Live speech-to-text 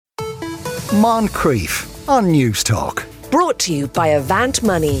Moncrief on News Talk. Brought to you by Avant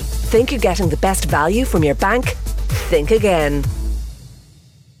Money. Think you're getting the best value from your bank? Think again.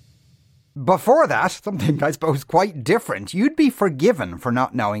 Before that, something I suppose quite different. You'd be forgiven for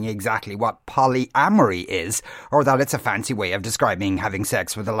not knowing exactly what polyamory is, or that it's a fancy way of describing having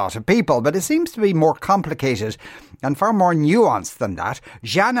sex with a lot of people, but it seems to be more complicated and far more nuanced than that.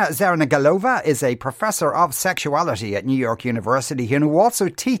 Jana Zernigalova is a professor of sexuality at New York University and who also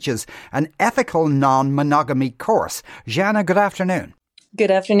teaches an ethical non-monogamy course. Jana, good afternoon.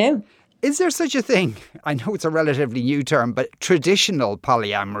 Good afternoon. Is there such a thing? I know it's a relatively new term, but traditional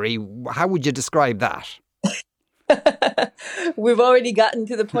polyamory, how would you describe that? We've already gotten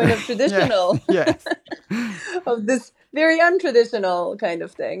to the point of traditional, yes. of this very untraditional kind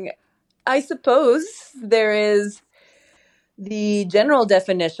of thing. I suppose there is the general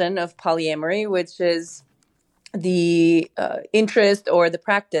definition of polyamory, which is the interest or the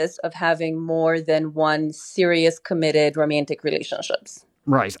practice of having more than one serious, committed romantic relationships.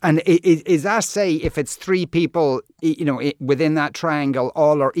 Right. And is that, say, if it's three people, within that triangle,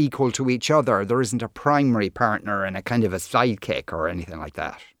 all are equal to each other, there isn't a primary partner and a kind of a sidekick or anything like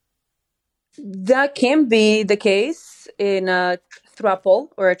that? That can be the case in a throuple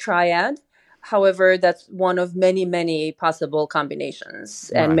or a triad. However, that's one of many, many possible combinations.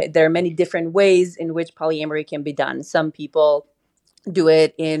 And Right. there are many different ways in which polyamory can be done. Some people do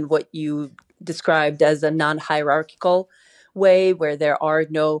it in what you described as a non-hierarchical way, where there are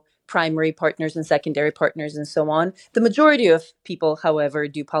no primary partners and secondary partners and so on. The majority of people, however,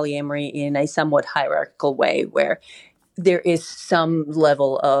 do polyamory in a somewhat hierarchical way, where there is some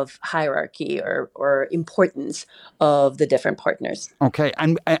level of hierarchy or importance of the different partners. Okay.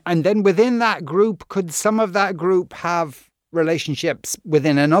 And then within that group, could some of that group have relationships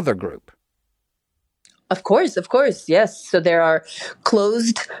within another group? Of course, yes. So there are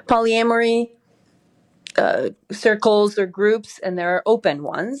closed polyamory circles or groups, and there are open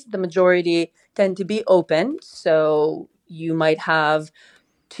ones. The majority tend to be open. So you might have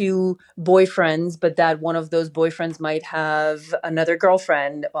two boyfriends, but that one of those boyfriends might have another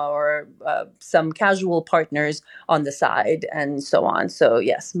girlfriend or some casual partners on the side and so on. So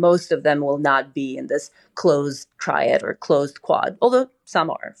yes, most of them will not be in this closed triad or closed quad, although some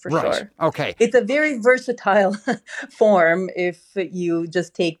are for Right. sure. Okay. It's a very versatile form if you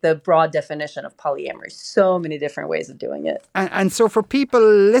just take the broad definition of polyamory. So many different ways of doing it. And so for people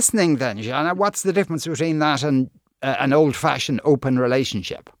listening then, Jana, what's the difference between that and an old-fashioned open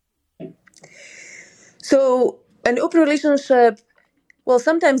relationship? So an open relationship, well,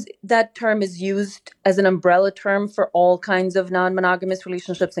 sometimes that term is used as an umbrella term for all kinds of non-monogamous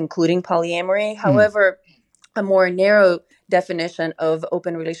relationships, including polyamory. However, a more narrow definition of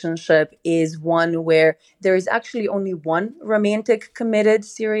open relationship is one where there is actually only one romantic, committed,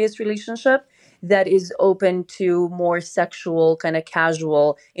 serious relationship that is open to more sexual, kind of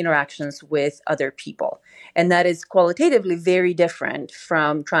casual interactions with other people. And that is qualitatively very different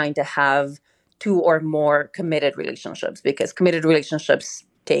from trying to have two or more committed relationships, because committed relationships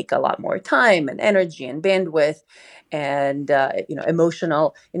take a lot more time and energy and bandwidth and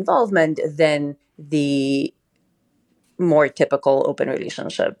emotional involvement than the more typical open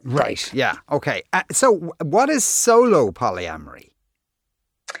relationship type. Right. Yeah. Okay. So what is solo polyamory?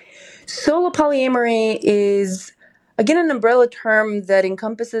 Solo polyamory is, again, an umbrella term that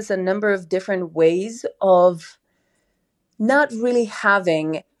encompasses a number of different ways of not really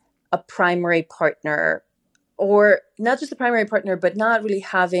having a primary partner, or not just a primary partner, but not really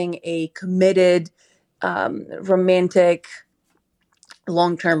having a committed, romantic,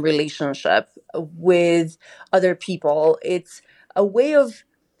 long-term relationship with other people. It's a way of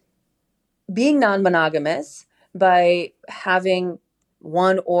being non-monogamous by having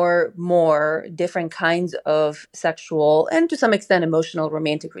one or more different kinds of sexual and to some extent emotional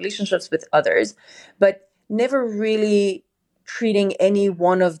romantic relationships with others, but never really treating any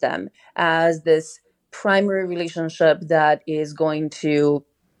one of them as this primary relationship that is going to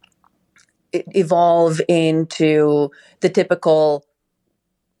evolve into the typical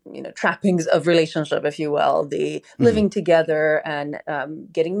trappings of relationship, if you will, the living together and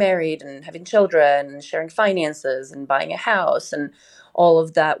getting married and having children and sharing finances and buying a house and all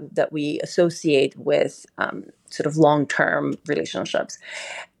of that we associate with sort of long-term relationships.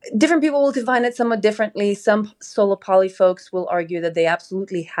 Different people will define it somewhat differently. Some solo poly folks will argue that they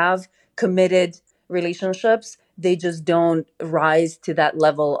absolutely have committed relationships. They just don't rise to that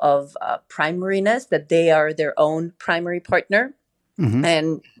level of primariness, that they are their own primary partner.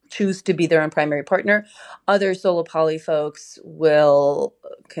 And choose to be their own primary partner. Other solo poly folks will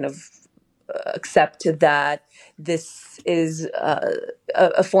kind of accept that this is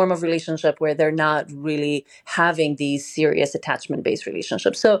a form of relationship where they're not really having these serious attachment-based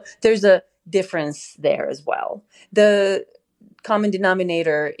relationships. So there's a difference there as well. The common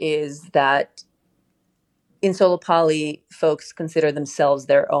denominator is that in solo poly, folks consider themselves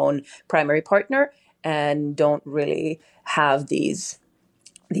their own primary partner and don't really have these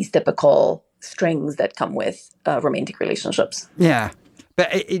typical strings that come with romantic relationships. Yeah.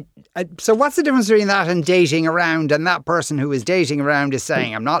 But so what's the difference between that and dating around, and that person who is dating around is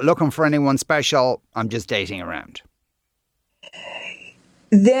saying, I'm not looking for anyone special, I'm just dating around?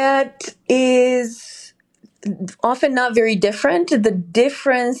 That is often not very different. The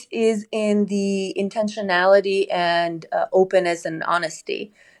difference is in the intentionality and openness and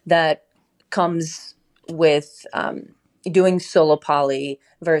honesty that comes with doing solo poly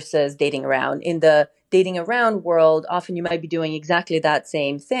versus dating around. In the dating around world, often you might be doing exactly that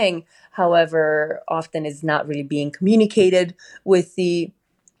same thing. However, often is not really being communicated with the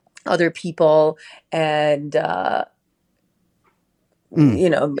other people, and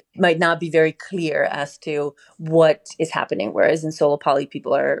might not be very clear as to what is happening. Whereas in solo poly,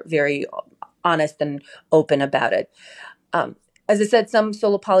 people are very honest and open about it. As I said, some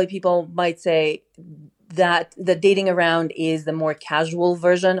solo poly people might say that the dating around is the more casual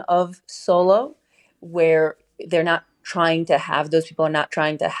version of solo, where they're not trying to have, those people are not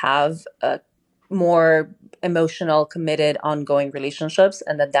trying to have more emotional, committed, ongoing relationships,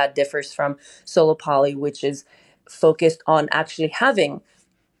 and that differs from solo poly, which is focused on actually having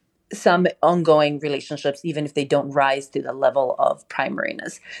some ongoing relationships, even if they don't rise to the level of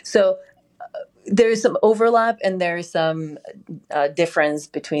primariness. So there's some overlap and there's some difference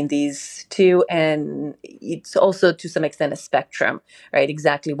between these two. And it's also to some extent a spectrum, right?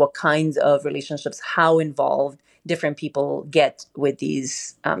 Exactly what kinds of relationships, how involved different people get with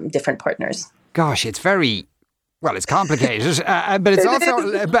these different partners. Gosh, it's very... Well, it's complicated, but it's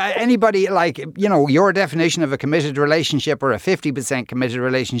also, but anybody, like, your definition of a committed relationship or a 50% committed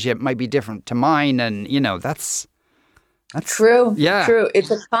relationship might be different to mine. And, that's true. Yeah. True. It's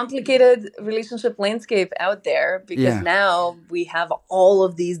a complicated relationship landscape out there because now we have all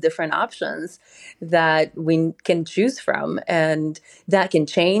of these different options that we can choose from. And that can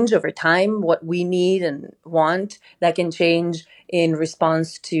change over time, what we need and want. That can change in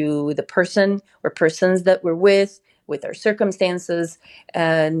response to the person or persons that we're with our circumstances.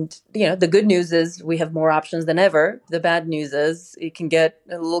 And, the good news is we have more options than ever. The bad news is it can get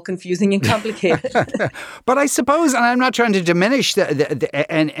a little confusing and complicated. But I suppose, and I'm not trying to diminish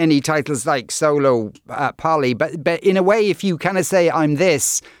any titles like solo poly, but in a way, if you kind of say, I'm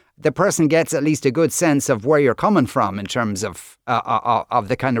this, the person gets at least a good sense of where you're coming from in terms of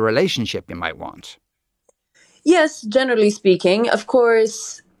the kind of relationship you might want. Yes, generally speaking. Of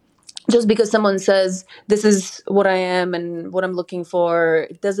course, just because someone says, this is what I am and what I'm looking for,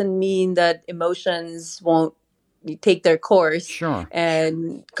 it doesn't mean that emotions won't take their course. Sure.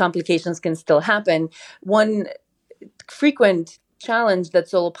 And complications can still happen. One frequent challenge that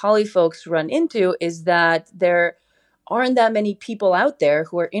solo poly folks run into is that there aren't that many people out there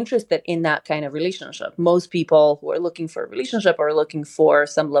who are interested in that kind of relationship. Most people who are looking for a relationship are looking for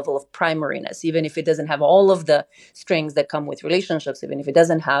some level of primariness, even if it doesn't have all of the strings that come with relationships, even if it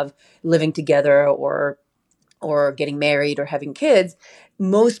doesn't have living together or getting married or having kids.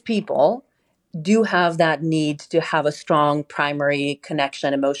 Most people do have that need to have a strong primary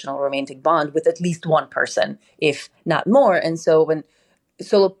connection, emotional, romantic bond with at least one person, if not more. And so when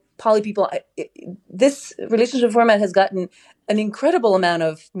solo poly people, this relationship format has gotten an incredible amount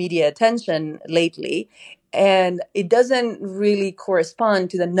of media attention lately, and it doesn't really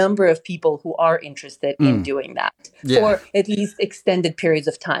correspond to the number of people who are interested in doing that for at least extended periods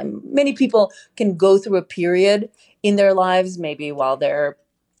of time. Many people can go through a period in their lives, maybe while they're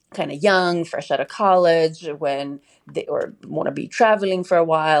kind of young, fresh out of college, when they or want to be traveling for a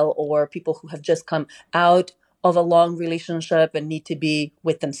while, or people who have just come out of a long relationship and need to be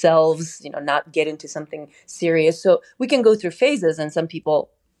with themselves, not get into something serious. So we can go through phases, and some people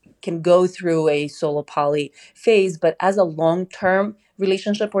can go through a solo poly phase, but as a long-term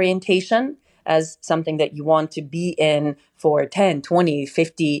relationship orientation, as something that you want to be in for 10, 20,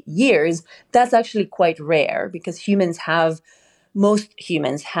 50 years, that's actually quite rare because most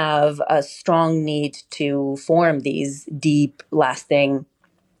humans have a strong need to form these deep, lasting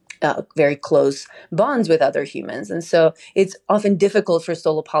very close bonds with other humans. And so it's often difficult for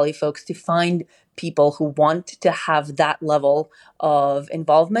solo poly folks to find people who want to have that level of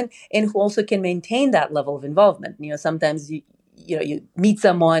involvement and who also can maintain that level of involvement. Sometimes you meet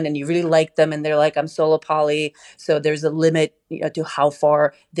someone and you really like them and they're like, I'm solo poly, so there's a limit to how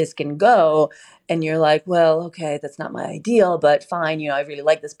far this can go. And you're like, well, okay, that's not my ideal, but fine, I really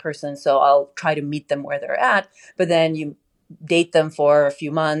like this person, so I'll try to meet them where they're at. But then you date them for a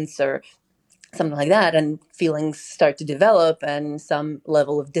few months or something like that, and feelings start to develop and some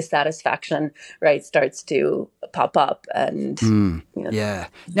level of dissatisfaction, right, starts to pop up. And yeah.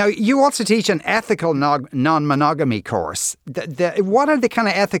 Now, you also teach an ethical non-monogamy course. What are the kind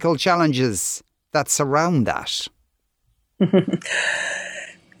of ethical challenges that surround that?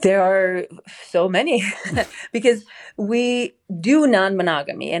 There are so many because we do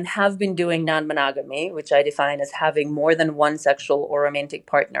non-monogamy and have been doing non-monogamy, which I define as having more than one sexual or romantic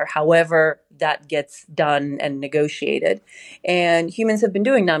partner, however that gets done and negotiated. And humans have been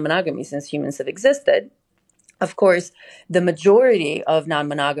doing non-monogamy since humans have existed. Of course, the majority of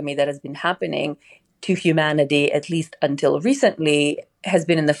non-monogamy that has been happening to humanity, at least until recently, has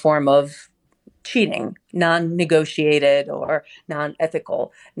been in the form of cheating, non-negotiated or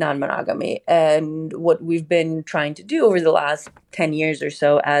non-ethical non-monogamy. And what we've been trying to do over the last 10 years or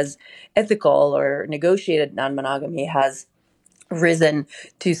so as ethical or negotiated non-monogamy has risen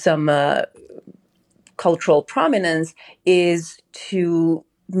to some cultural prominence is to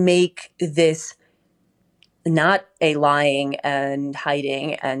make this not a lying and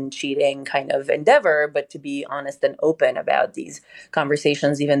hiding and cheating kind of endeavor, but to be honest and open about these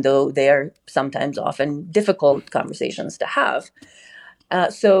conversations, even though they are sometimes often difficult conversations to have.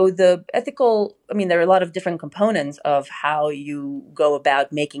 So the ethical, there are a lot of different components of how you go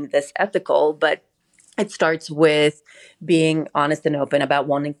about making this ethical, but it starts with being honest and open about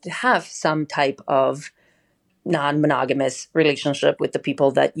wanting to have some type of non-monogamous relationship with the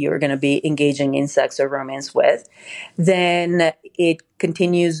people that you're going to be engaging in sex or romance with. Then it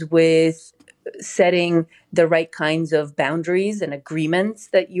continues with setting the right kinds of boundaries and agreements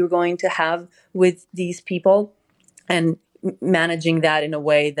that you're going to have with these people and managing that in a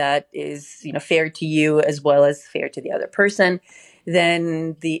way that is, fair to you as well as fair to the other person.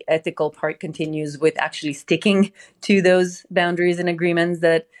 Then the ethical part continues with actually sticking to those boundaries and agreements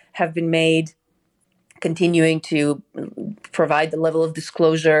that have been made, continuing to provide the level of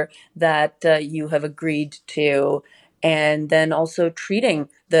disclosure that you have agreed to, and then also treating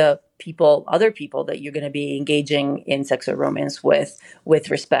the other people that you're going to be engaging in sex or romance with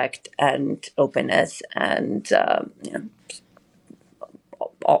respect and openness and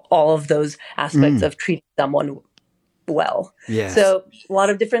all of those aspects of treating someone well. Yes. So a lot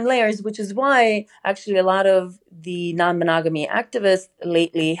of different layers, which is why actually a lot of the non-monogamy activists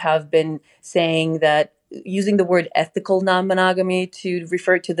lately have been saying that using the word ethical non-monogamy to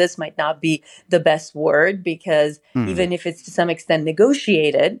refer to this might not be the best word, because even if it's to some extent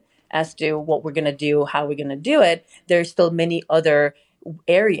negotiated as to what we're going to do, how we're going to do it, there's still many other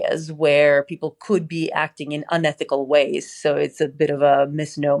areas where people could be acting in unethical ways. So it's a bit of a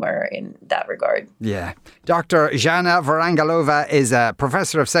misnomer in that regard. Yeah. Dr. Jana Varangalova is a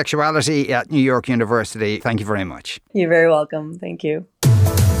professor of sexuality at New York University. Thank you very much. You're very welcome. Thank you.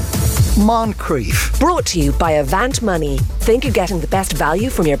 Moncrief. Brought to you by Avant Money. Think you're getting the best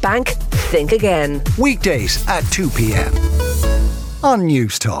value from your bank? Think again. Weekdays at 2 p.m. on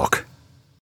News Talk.